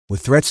With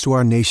threats to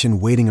our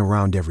nation waiting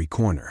around every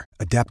corner,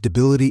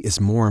 adaptability is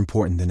more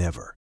important than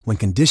ever. When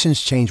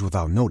conditions change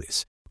without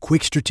notice,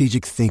 quick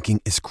strategic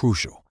thinking is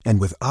crucial.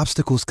 And with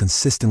obstacles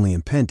consistently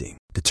impending,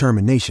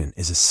 determination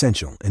is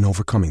essential in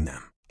overcoming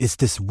them. It's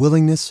this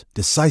willingness,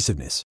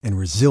 decisiveness, and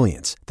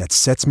resilience that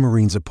sets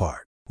Marines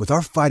apart. With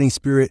our fighting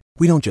spirit,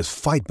 we don't just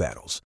fight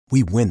battles,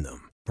 we win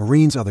them.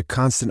 Marines are the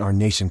constant our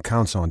nation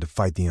counts on to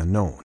fight the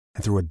unknown.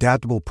 And through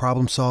adaptable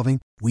problem solving,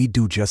 we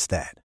do just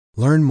that.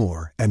 Learn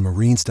more at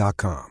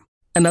marines.com.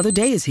 Another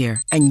day is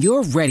here, and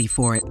you're ready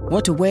for it.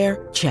 What to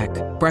wear? Check.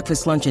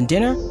 Breakfast, lunch, and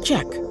dinner?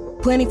 Check.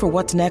 Planning for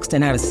what's next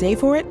and how to save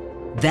for it?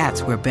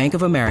 That's where Bank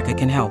of America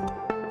can help.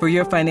 For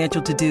your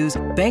financial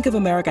to-dos, Bank of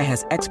America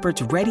has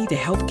experts ready to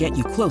help get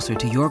you closer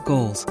to your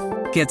goals.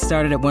 Get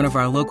started at one of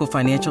our local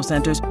financial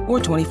centers or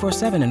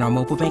 24/7 in our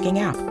mobile banking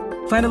app.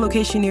 Find a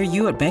location near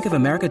you at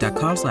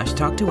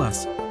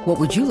bankofamerica.com/talktous. What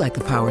would you like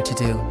the power to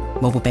do?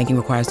 Mobile banking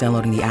requires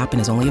downloading the app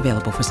and is only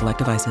available for select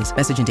devices.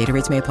 Message and data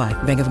rates may apply.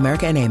 Bank of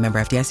America N.A., member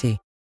FDIC.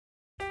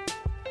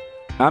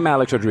 I'm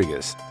Alex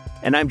Rodriguez.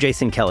 And I'm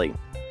Jason Kelly.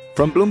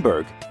 From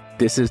Bloomberg,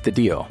 this is The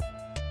Deal.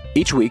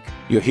 Each week,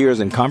 you'll hear us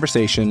in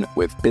conversation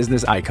with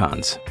business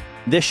icons.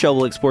 This show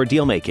will explore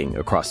deal-making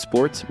across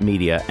sports,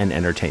 media, and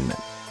entertainment.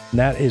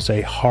 That is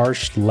a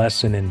harsh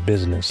lesson in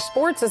business.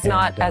 Sports is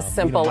not as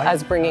simple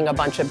as bringing a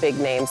bunch of big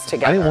names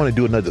together. I didn't want to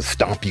do another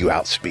stomp you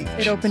out speech.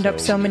 It opened up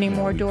so many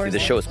more doors. The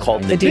show is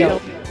called The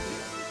Deal.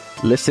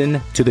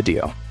 Listen to The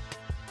Deal.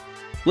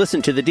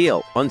 Listen to The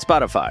Deal on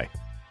Spotify.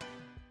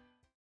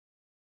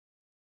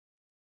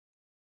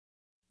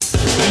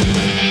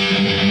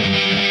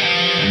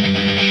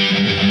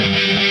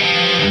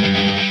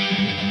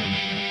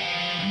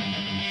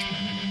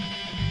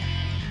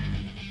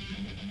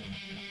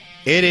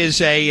 It is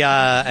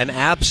an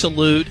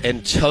absolute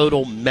and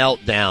total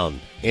meltdown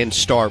in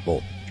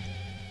Starkville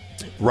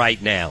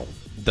right now.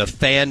 The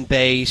fan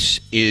base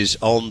is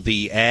on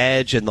the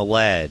edge and the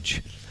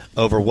ledge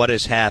over what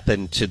has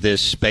happened to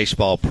this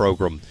baseball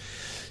program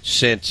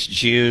since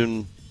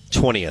June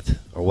 20th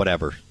or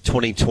whatever,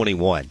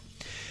 2021.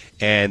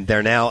 And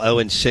they're now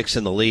 0-6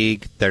 in the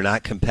league. They're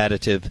not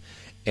competitive,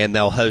 and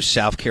they'll host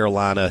South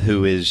Carolina,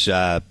 who is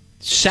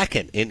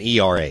second in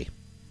ERA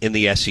in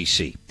the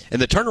SEC.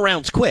 And the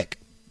turnaround's quick.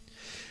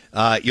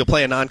 You'll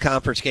play a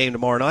non-conference game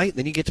tomorrow night,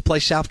 then you get to play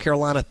South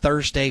Carolina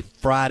Thursday,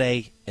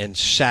 Friday, and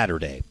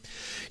Saturday.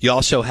 You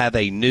also have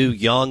a new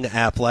young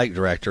athletic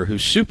director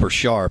who's super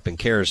sharp and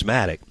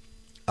charismatic.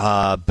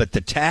 But the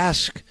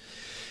task,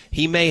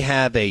 he may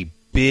have a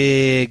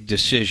big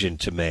decision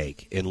to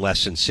make in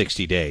less than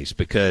 60 days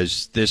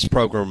because this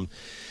program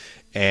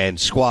and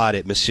squad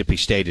at Mississippi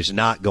State is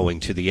not going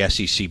to the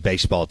SEC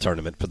baseball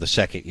tournament for the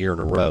second year in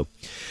a row.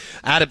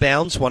 Out of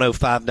bounds,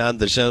 105.9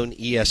 The Zone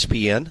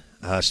ESPN.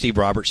 Steve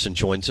Robertson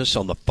joins us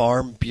on the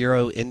Farm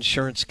Bureau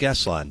Insurance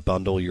Guest Line.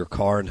 Bundle your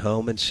car and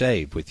home and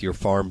save with your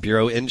Farm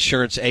Bureau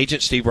Insurance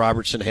agent. Steve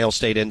Robertson, Hail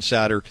State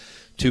Insider,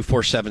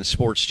 247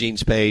 Sports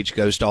Genes page,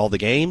 goes to all the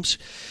games,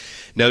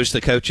 knows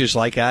the coaches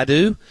like I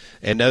do,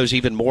 and knows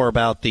even more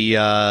about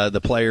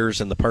the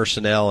players and the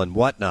personnel and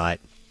whatnot.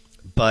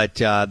 But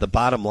the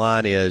bottom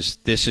line is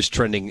this is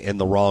trending in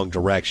the wrong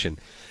direction.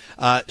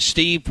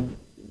 Steve,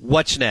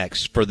 what's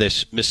next for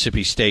this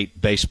Mississippi State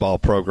baseball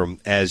program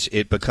as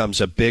it becomes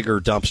a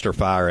bigger dumpster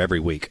fire every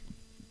week?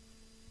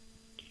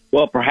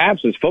 Well,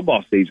 perhaps it's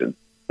football season.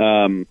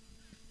 And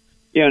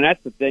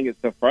that's the thing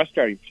that's so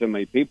frustrating for so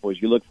many people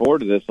is you look forward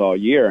to this all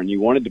year, and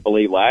you wanted to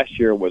believe last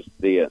year was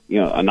the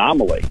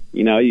anomaly.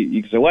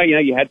 You say, well,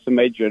 you had some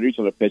major injuries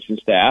on the pitching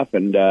staff,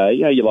 and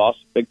you lost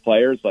big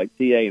players like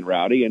TA and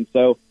Rowdy, and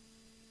so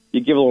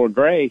you give a little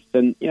grace.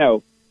 And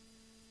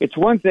it's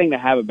one thing to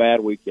have a bad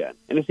weekend,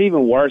 and it's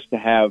even worse to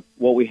have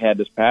what we had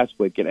this past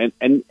weekend.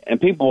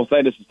 And people will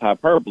say this is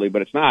hyperbole,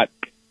 but it's not.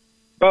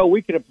 Bo,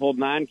 we could have pulled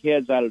 9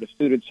 kids out of the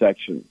student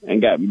section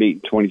and gotten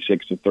beaten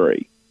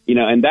 26-3.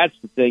 And that's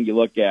the thing you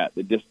look at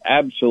that just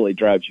absolutely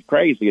drives you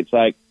crazy. It's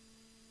like,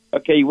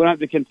 okay, you went up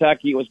to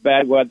Kentucky, it was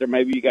bad weather,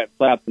 maybe you got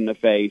slapped in the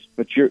face,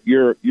 but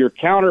your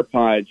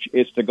counterpunch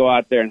is to go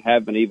out there and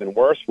have an even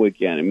worse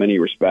weekend in many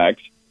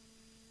respects.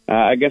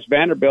 I guess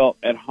Vanderbilt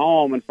at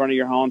home in front of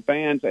your home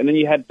fans, and then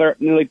you had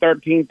nearly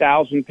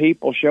 13,000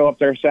 people show up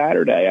there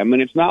Saturday. I mean,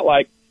 it's not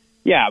like,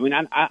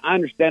 I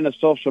understand the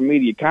social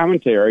media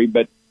commentary,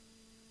 but,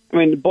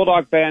 the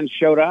Bulldog fans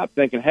showed up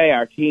thinking, hey,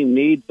 our team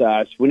needs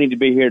us. We need to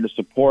be here to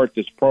support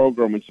this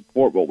program and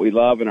support what we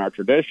love and our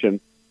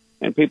tradition.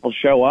 And people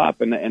show up,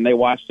 and they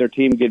watch their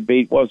team get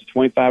beat, what was it,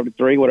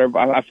 25-3, whatever?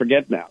 I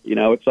forget now.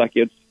 It's like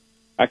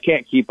I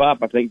can't keep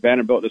up. I think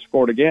Vanderbilt just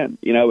scored again.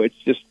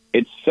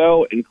 It's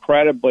so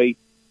incredibly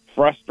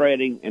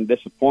frustrating and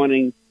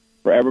disappointing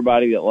for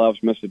everybody that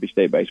loves Mississippi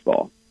State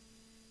baseball.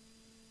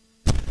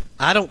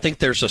 I don't think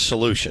there's a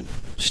solution,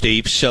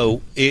 Steve.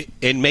 So,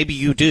 and maybe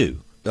you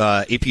do.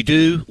 If you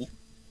do,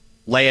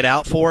 lay it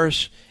out for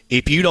us.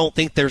 If you don't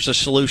think there's a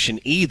solution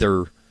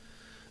either,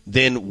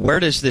 then where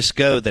does this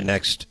go the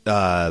next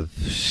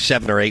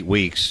 7 or 8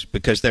 weeks?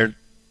 Because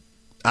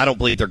I don't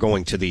believe they're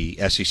going to the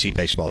SEC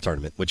baseball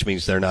tournament, which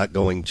means they're not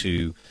going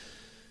to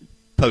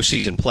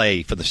postseason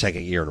play for the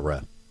second year in a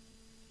row.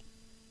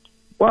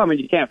 Well, I mean,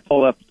 you can't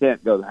fold up the tent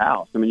and go to the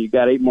house. I mean, you've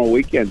got 8 more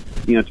weekends,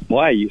 to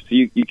play. So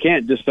you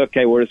can't just,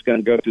 okay, we're just going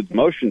to go through the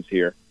motions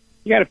here.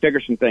 You got to figure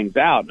some things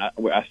out.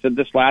 And I said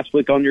this last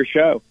week on your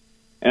show,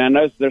 and I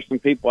know there's some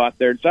people out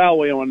there that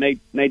say,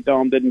 Nate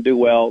Dahm didn't do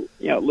well.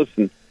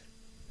 Listen,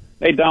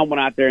 Nate Dahm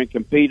went out there and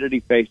competed.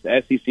 He faced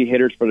SEC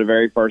hitters for the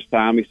very first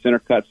time. He center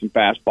cut some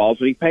fastballs,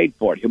 and he paid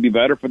for it. He'll be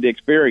better for the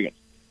experience.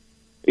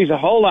 He's a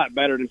whole lot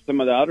better than some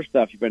of the other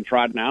stuff you've been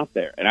trotting out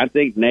there. And I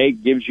think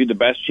Nate gives you the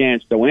best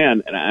chance to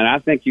win. And I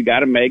think you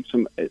got to make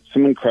some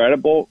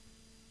incredible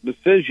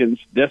decisions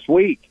this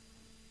week.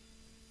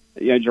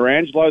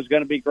 Durangelo is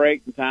going to be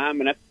great in time.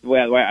 And that's the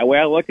way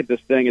I look at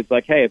this thing. It's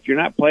like, hey, if you're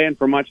not playing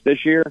for much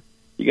this year,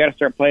 you got to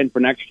start playing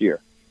for next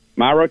year.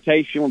 My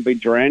rotation would be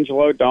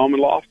Durangelo, Dahm,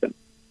 and Lofton.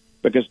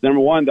 Because, number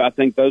one, I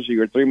think those are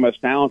your 3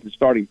 most talented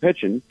starting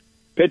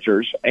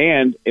pitchers.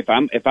 And if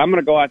I'm going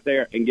to go out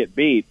there and get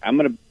beat, I'm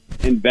going to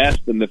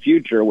invest in the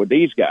future with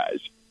these guys.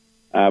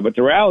 But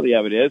the reality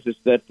of it is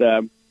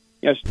that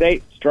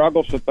State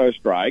struggles with those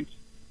strikes,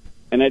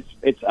 and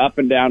it's up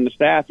and down the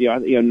staff.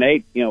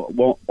 Nate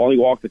only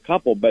walked a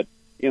couple, but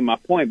my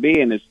point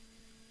being is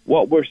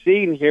what we're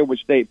seeing here with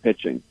State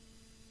pitching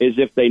is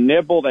if they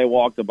nibble, they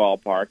walk the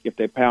ballpark. If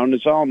they pound the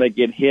zone, they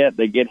get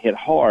hit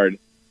hard.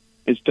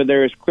 And so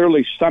there is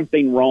clearly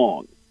something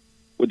wrong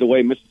with the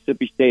way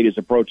Mississippi State is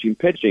approaching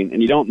pitching,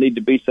 and you don't need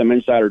to be some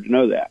insider to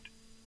know that.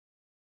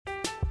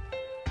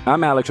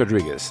 I'm Alex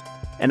Rodriguez.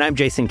 And I'm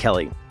Jason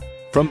Kelly.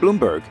 From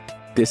Bloomberg,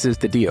 this is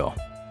The Deal.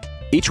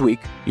 Each week,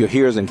 you'll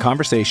hear us in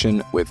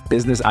conversation with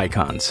business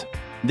icons.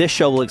 This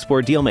show will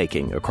explore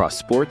deal-making across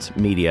sports,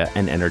 media,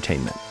 and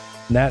entertainment.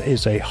 That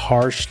is a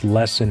harsh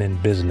lesson in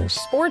business.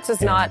 Sports is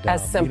not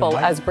as simple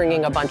as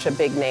bringing a bunch of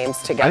big names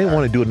together. I didn't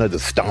want to do another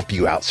stomp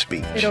you out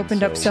speech. It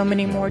opened up so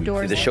many more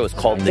doors. The show is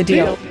called The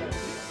Deal.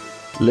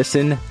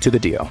 Listen to The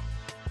Deal.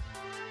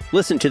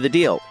 Listen to The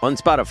Deal on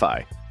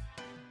Spotify.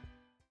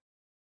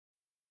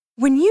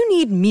 When you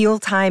need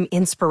mealtime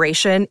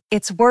inspiration,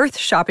 it's worth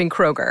shopping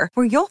Kroger,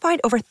 where you'll find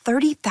over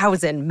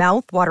 30,000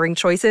 mouth-watering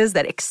choices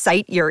that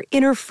excite your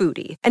inner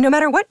foodie. And no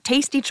matter what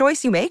tasty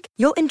choice you make,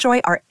 you'll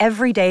enjoy our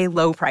everyday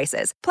low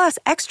prices, plus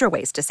extra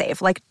ways to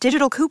save, like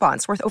digital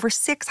coupons worth over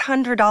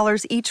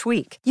 $600 each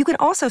week. You can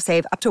also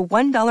save up to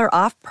 $1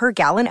 off per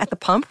gallon at the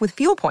pump with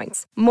fuel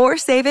points. More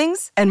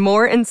savings and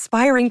more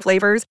inspiring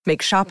flavors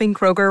make shopping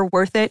Kroger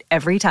worth it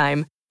every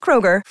time.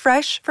 Kroger,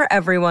 fresh for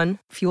everyone.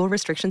 Fuel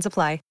restrictions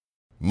apply.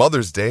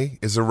 Mother's Day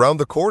is around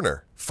the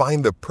corner.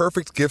 Find the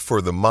perfect gift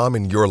for the mom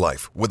in your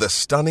life with a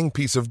stunning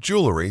piece of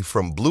jewelry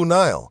from Blue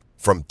Nile.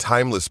 From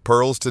timeless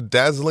pearls to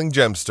dazzling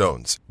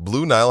gemstones,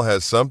 Blue Nile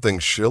has something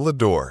she'll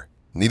adore.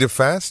 Need it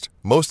fast?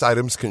 Most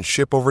items can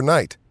ship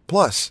overnight.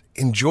 Plus,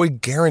 enjoy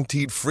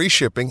guaranteed free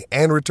shipping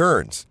and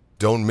returns.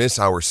 Don't miss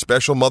our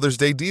special Mother's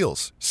Day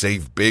deals.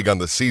 Save big on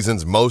the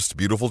season's most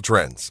beautiful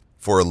trends.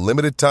 For a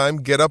limited time,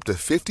 get up to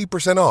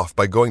 50% off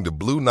by going to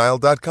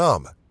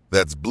BlueNile.com.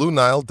 That's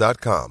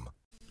BlueNile.com.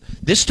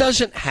 This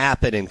doesn't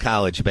happen in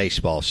college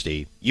baseball,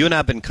 Steve. You and I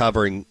have been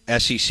covering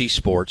SEC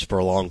sports for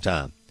a long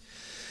time.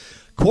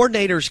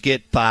 Coordinators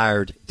get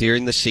fired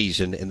during the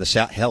season in the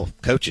South. Hell,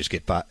 head coaches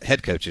get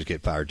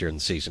fired during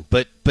the season.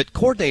 But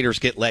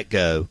coordinators get let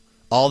go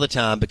all the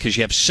time because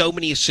you have so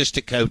many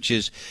assistant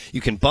coaches.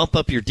 You can bump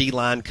up your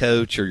D-line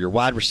coach or your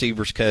wide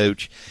receivers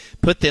coach,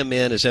 put them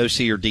in as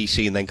OC or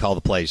DC, and then call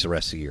the plays the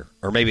rest of the year.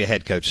 Or maybe a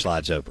head coach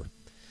slides over.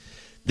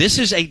 This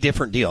is a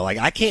different deal. Like,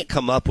 I can't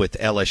come up with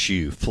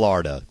LSU,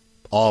 Florida,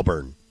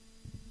 Auburn,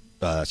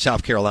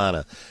 South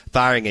Carolina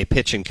firing a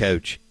pitching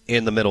coach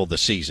in the middle of the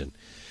season.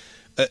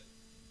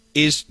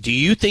 Do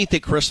you think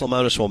that Chris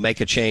Lemonis will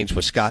make a change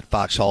with Scott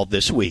Foxhall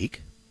this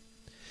week?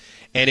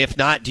 And if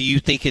not, do you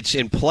think it's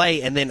in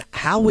play? And then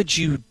how would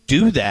you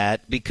do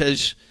that?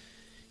 Because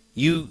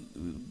of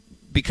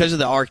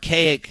the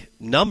archaic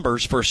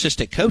numbers for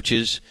assistant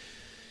coaches,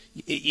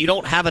 you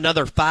don't have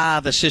another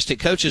 5 assistant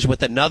coaches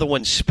with another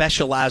one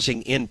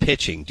specializing in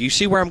pitching. Do you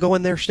see where I'm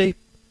going there, Steve?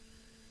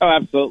 Oh,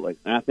 absolutely.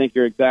 And I think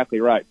you're exactly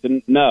right.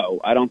 So,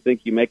 no, I don't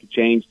think you make a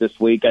change this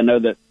week. I know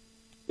that,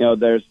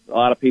 there's a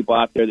lot of people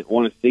out there that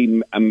want to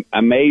see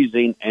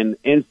amazing and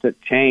instant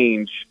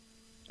change,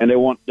 and they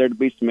want there to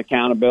be some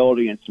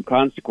accountability and some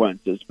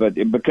consequences. But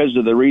because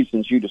of the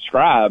reasons you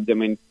described, I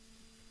mean,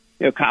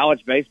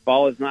 college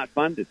baseball is not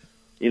funded,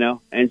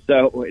 and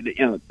so,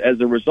 as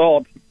a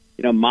result,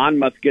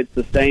 Monmouth gets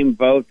the same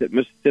vote that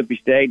Mississippi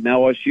State and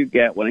LSU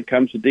get when it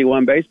comes to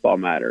D1 baseball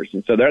matters.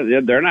 And so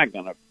they're not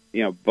going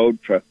to, vote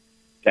to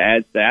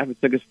add staff.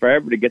 It took us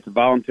forever to get the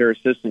volunteer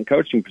assistant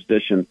coaching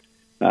position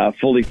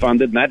fully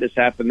funded, and that just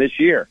happened this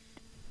year.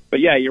 But,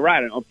 yeah, you're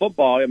right. On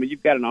football, I mean,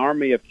 you've got an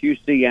army of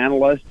QC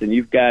analysts, and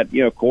you've got,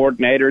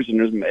 coordinators,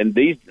 and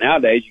these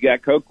nowadays you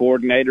got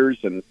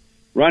co-coordinators and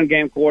run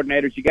game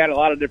coordinators. You got a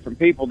lot of different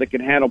people that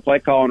can handle play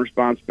calling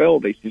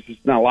responsibilities. It's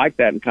just not like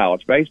that in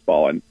college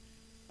baseball. And,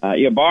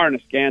 barring a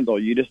scandal,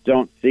 you just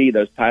don't see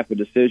those type of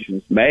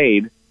decisions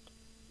made,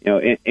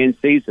 in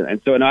season.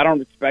 And so, I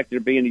don't expect there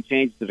to be any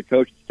changes to the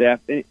coaching staff.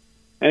 And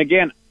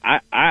again,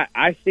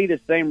 I see the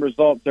same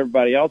results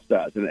everybody else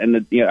does,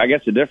 and I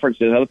guess the difference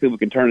is other people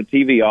can turn the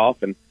TV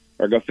off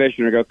or go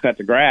fishing or go cut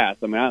the grass.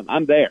 I mean,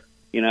 I'm there,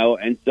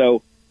 and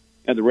so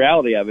the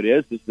reality of it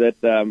is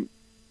that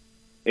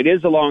it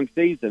is a long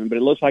season, but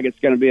it looks like it's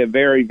going to be a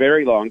very,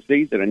 very long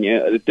season. And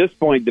at this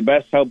point, the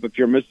best hope if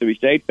you're a Mississippi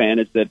State fan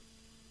is that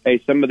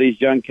some of these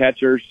young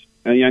catchers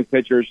and young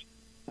pitchers,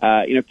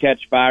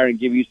 catch fire and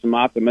give you some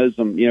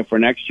optimism, for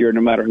next year, no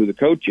matter who the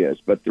coach is.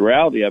 But the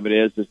reality of it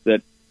is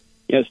that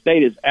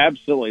State is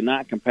absolutely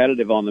not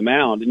competitive on the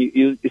mound. And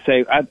you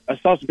say, I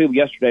saw some people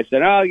yesterday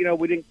saying,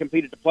 we didn't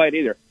compete at the plate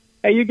either.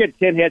 Hey, you get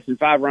 10 hits and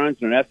 5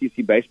 runs in an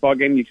SEC baseball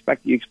game, you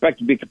expect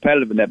to be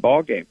competitive in that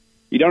ball game.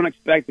 You don't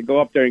expect to go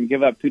up there and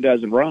give up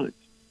 24 runs.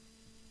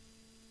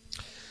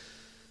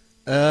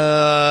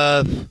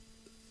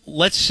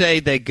 Let's say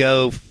they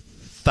go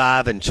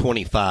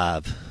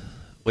 5-25,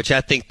 which I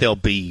think they'll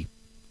be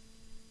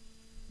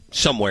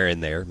somewhere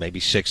in there, maybe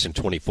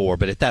 6-24.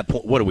 But at that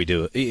point, what do we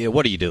do?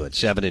 What are you doing?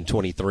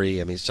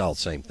 7-23? I mean, it's all the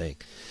same thing.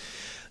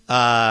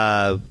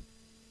 All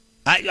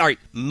right.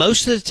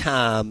 Most of the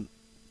time,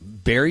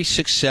 very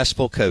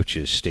successful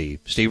coaches,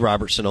 Steve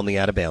Robertson on the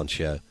Out of Bounds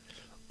show,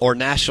 or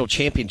national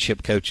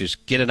championship coaches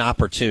get an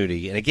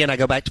opportunity. And again, I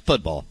go back to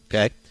football.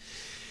 Okay,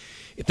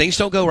 if things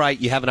don't go right,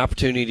 you have an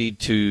opportunity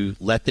to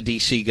let the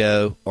DC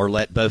go, or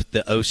let both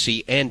the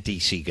OC and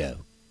DC go,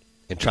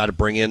 and try to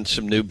bring in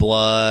some new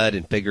blood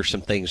and figure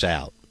some things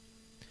out.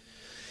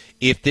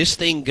 If this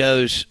thing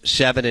goes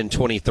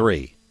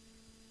 7-23,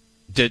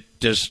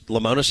 does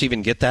Lemonis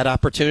even get that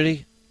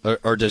opportunity,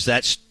 or does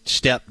that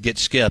step get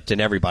skipped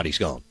and everybody's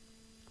gone?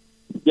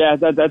 Yeah,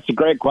 that's a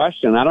great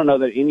question. I don't know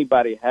that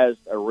anybody has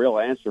a real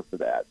answer for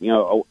that.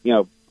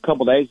 A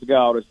couple days ago,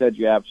 I would have said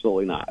you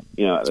absolutely not.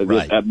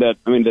 Right. That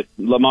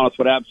Lemonis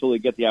would absolutely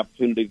get the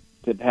opportunity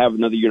to have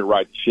another year to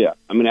right the ship.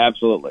 I mean,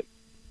 absolutely.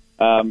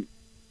 And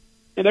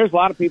there's a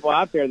lot of people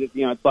out there that,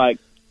 it's like,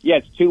 yeah,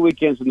 it's 2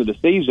 weekends into the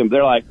season. But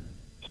they're like,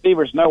 Steve,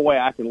 there's no way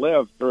I can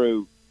live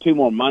through 2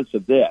 more months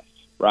of this,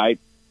 right?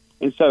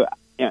 And so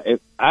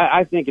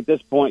I think at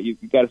this point you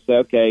got to say,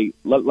 okay,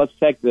 let's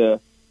take the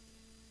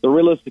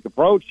realistic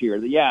approach here.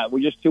 That, yeah, we're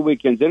just 2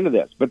 weekends into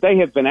this. But they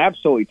have been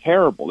absolutely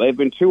terrible. They've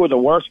been 2 of the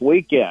worst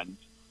weekends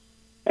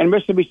in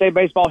Mississippi State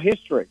baseball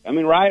history. I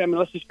mean, right? I mean,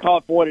 let's just call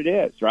it for what it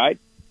is, right?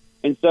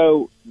 And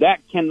so that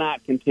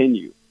cannot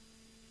continue.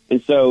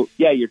 And so,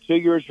 yeah, you're 2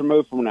 years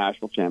removed from a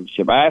national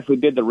championship. I actually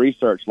did the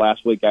research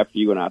last week after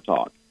you and I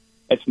talked.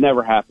 It's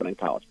never happened in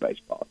college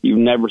baseball. You've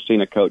never seen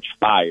a coach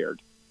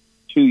fired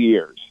 2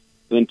 years,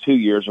 within 2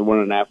 years of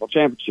winning a national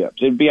championship.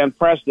 It'd be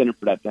unprecedented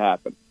for that to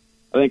happen.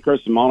 I think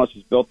Chris Lemonis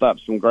has built up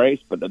some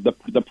grace, but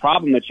the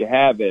problem that you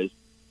have is,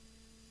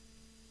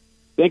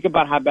 think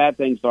about how bad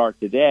things are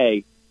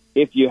today.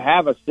 If you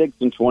have a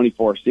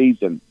 6-24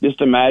 season,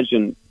 just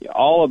imagine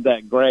all of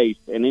that grace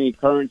and any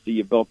currency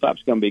you built up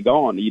is going to be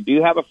gone. You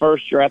do have a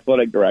first-year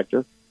athletic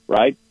director,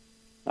 right?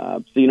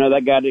 So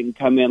that guy didn't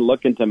come in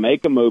looking to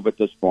make a move at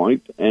this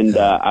point, and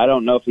I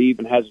don't know if he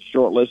even has a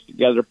short list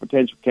together of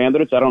potential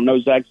candidates. I don't know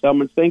Zach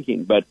Selman's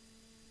thinking, but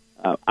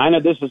I know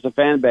this is a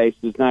fan base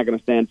that's not going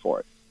to stand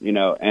for it.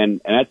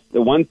 And that's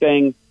the one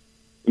thing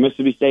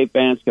Mississippi State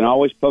fans can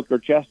always poke their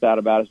chest out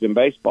about has been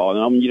baseball.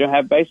 And when you don't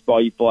have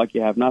baseball, you feel like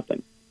you have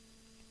nothing.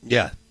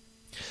 Yeah.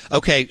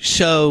 Okay,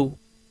 so,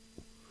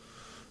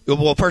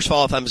 well, first of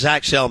all, if I'm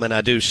Zach Selman,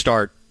 I do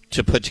start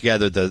to put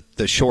together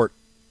the short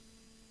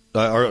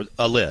or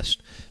a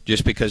list,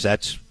 just because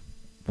that's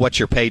what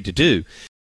you're paid to do.